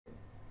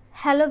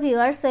Hello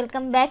viewers,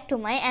 welcome back to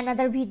my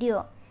another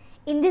video.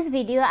 In this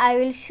video, I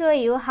will show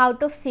you how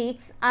to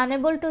fix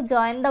unable to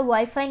join the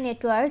Wi-Fi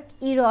network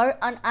error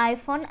on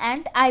iPhone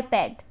and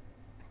iPad.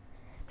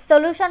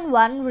 Solution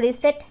 1.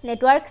 Reset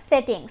network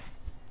settings.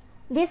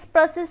 This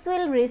process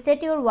will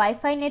reset your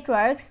Wi-Fi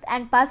networks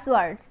and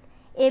passwords,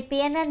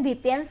 APN and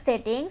VPN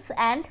settings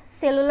and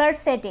cellular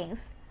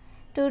settings.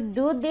 To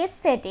do these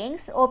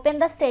settings, open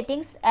the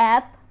Settings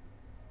app,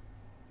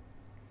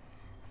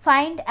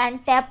 find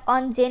and tap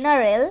on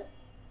General,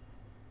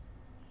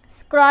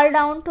 scroll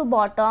down to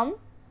bottom,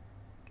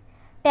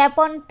 tap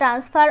on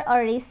Transfer or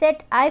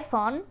Reset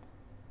iPhone,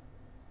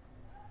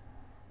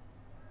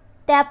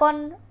 tap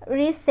on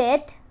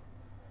Reset,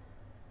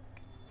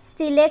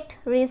 select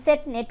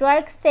Reset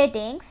Network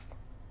Settings,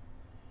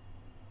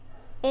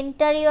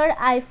 enter your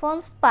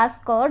iPhone's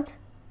passcode,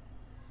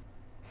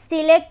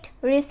 select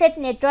Reset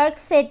Network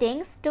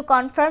Settings to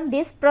confirm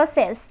this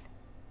process.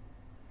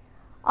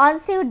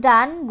 Once you're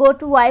done, go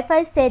to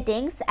Wi-Fi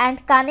settings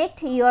and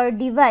connect your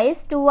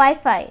device to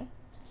Wi-Fi.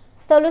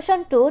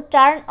 Solution 2.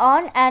 Turn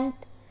on and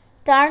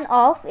turn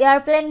off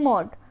airplane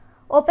mode.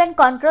 Open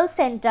Control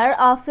Center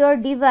of your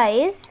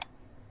device.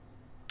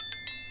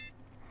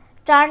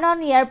 Turn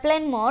on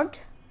airplane mode.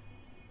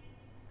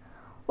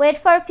 Wait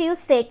for a few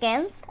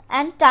seconds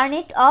and turn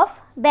it off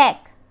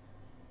back.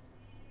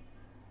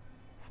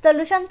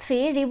 Solution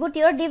 3. Reboot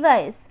your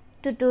device.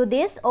 To do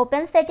this,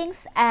 open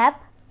Settings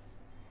app.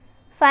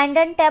 Find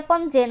and tap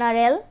on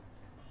General,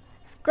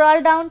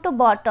 scroll down to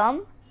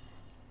bottom,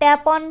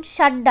 tap on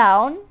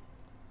Shutdown,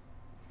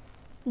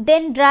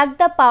 then drag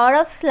the power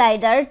off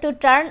slider to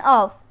turn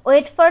off.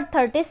 Wait for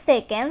 30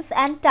 seconds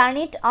and turn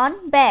it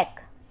on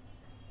back.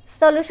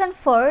 Solution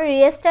 4.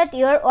 Restart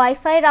your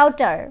Wi-Fi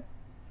router.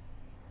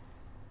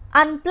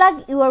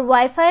 Unplug your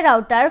Wi-Fi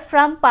router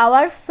from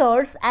power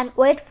source and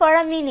wait for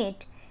a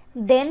minute.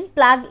 Then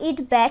plug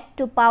it back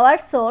to power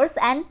source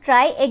and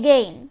try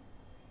again.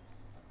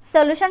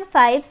 Solution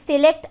 5.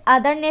 Select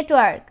Other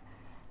Network.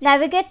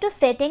 Navigate to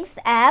Settings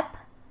app.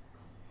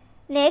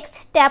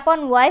 Next, tap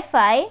on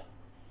Wi-Fi.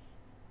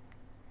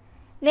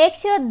 Make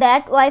sure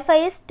that Wi-Fi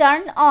is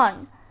turned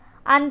on.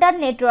 Under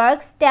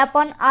Networks, tap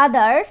on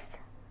Others.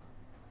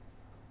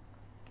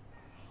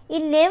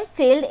 In Name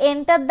field,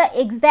 enter the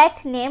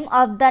exact name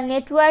of the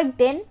network,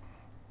 then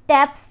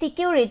tap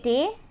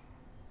Security.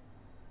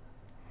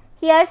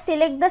 Here,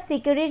 select the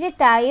security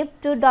type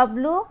to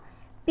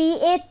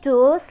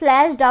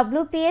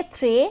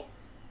WPA2/WPA3.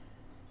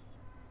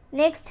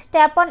 Next,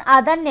 tap on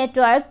Other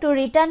Network to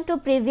return to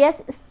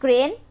previous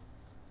screen.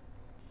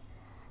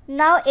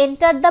 Now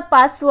enter the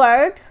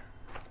password.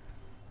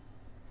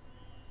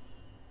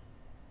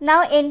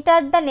 Now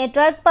enter the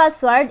network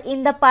password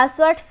in the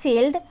password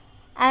field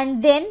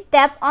and then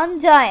tap on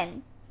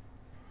Join.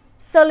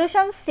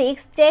 Solution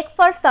 6. Check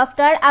for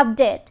software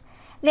update.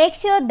 Make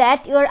sure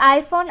that your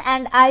iPhone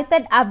and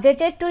iPad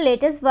updated to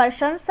latest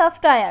version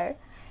software.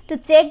 To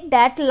check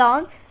that,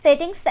 launch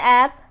Settings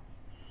app,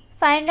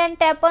 find and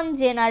tap on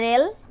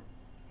General,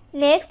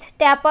 next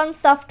tap on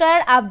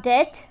Software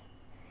Update.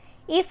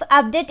 If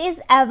update is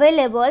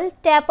available,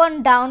 tap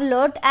on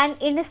Download and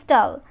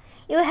install.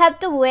 You have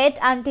to wait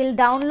until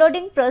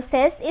downloading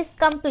process is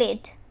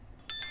complete.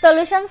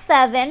 Solution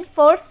 7.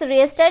 Force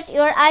restart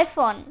your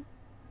iPhone.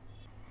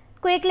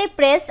 Quickly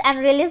press and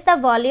release the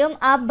volume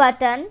up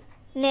button.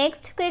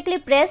 Next, quickly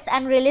press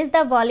and release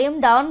the volume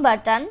down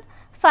button.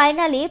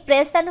 Finally,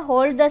 press and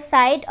hold the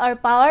side or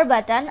power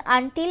button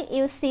until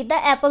you see the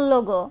Apple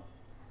logo.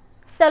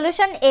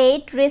 Solution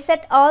 8.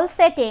 Reset all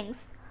settings.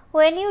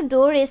 When you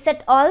do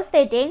reset all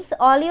settings,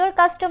 all your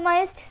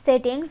customized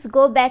settings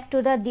go back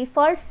to the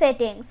default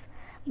settings,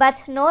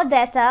 but no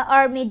data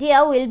or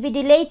media will be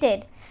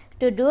deleted.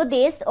 To do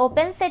this,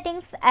 open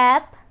Settings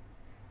app,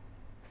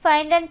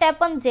 find and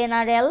tap on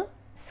General,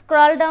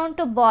 scroll down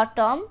to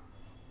bottom,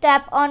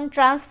 tap on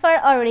Transfer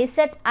or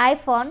Reset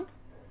iPhone,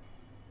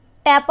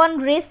 tap on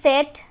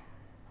Reset,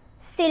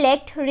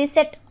 select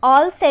Reset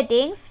all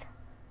settings,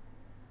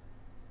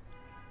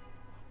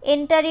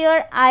 enter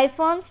your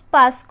iPhone's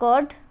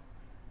passcode,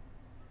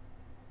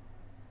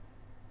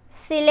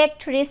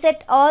 select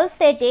Reset all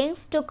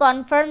settings to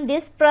confirm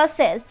this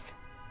process.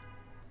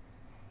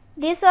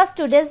 This was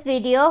today's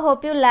video.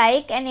 Hope you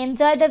like and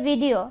enjoy the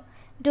video.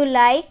 Do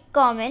like,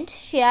 comment,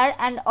 share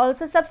and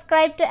also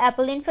subscribe to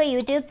Apple Info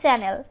YouTube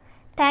channel.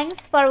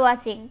 Thanks for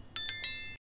watching.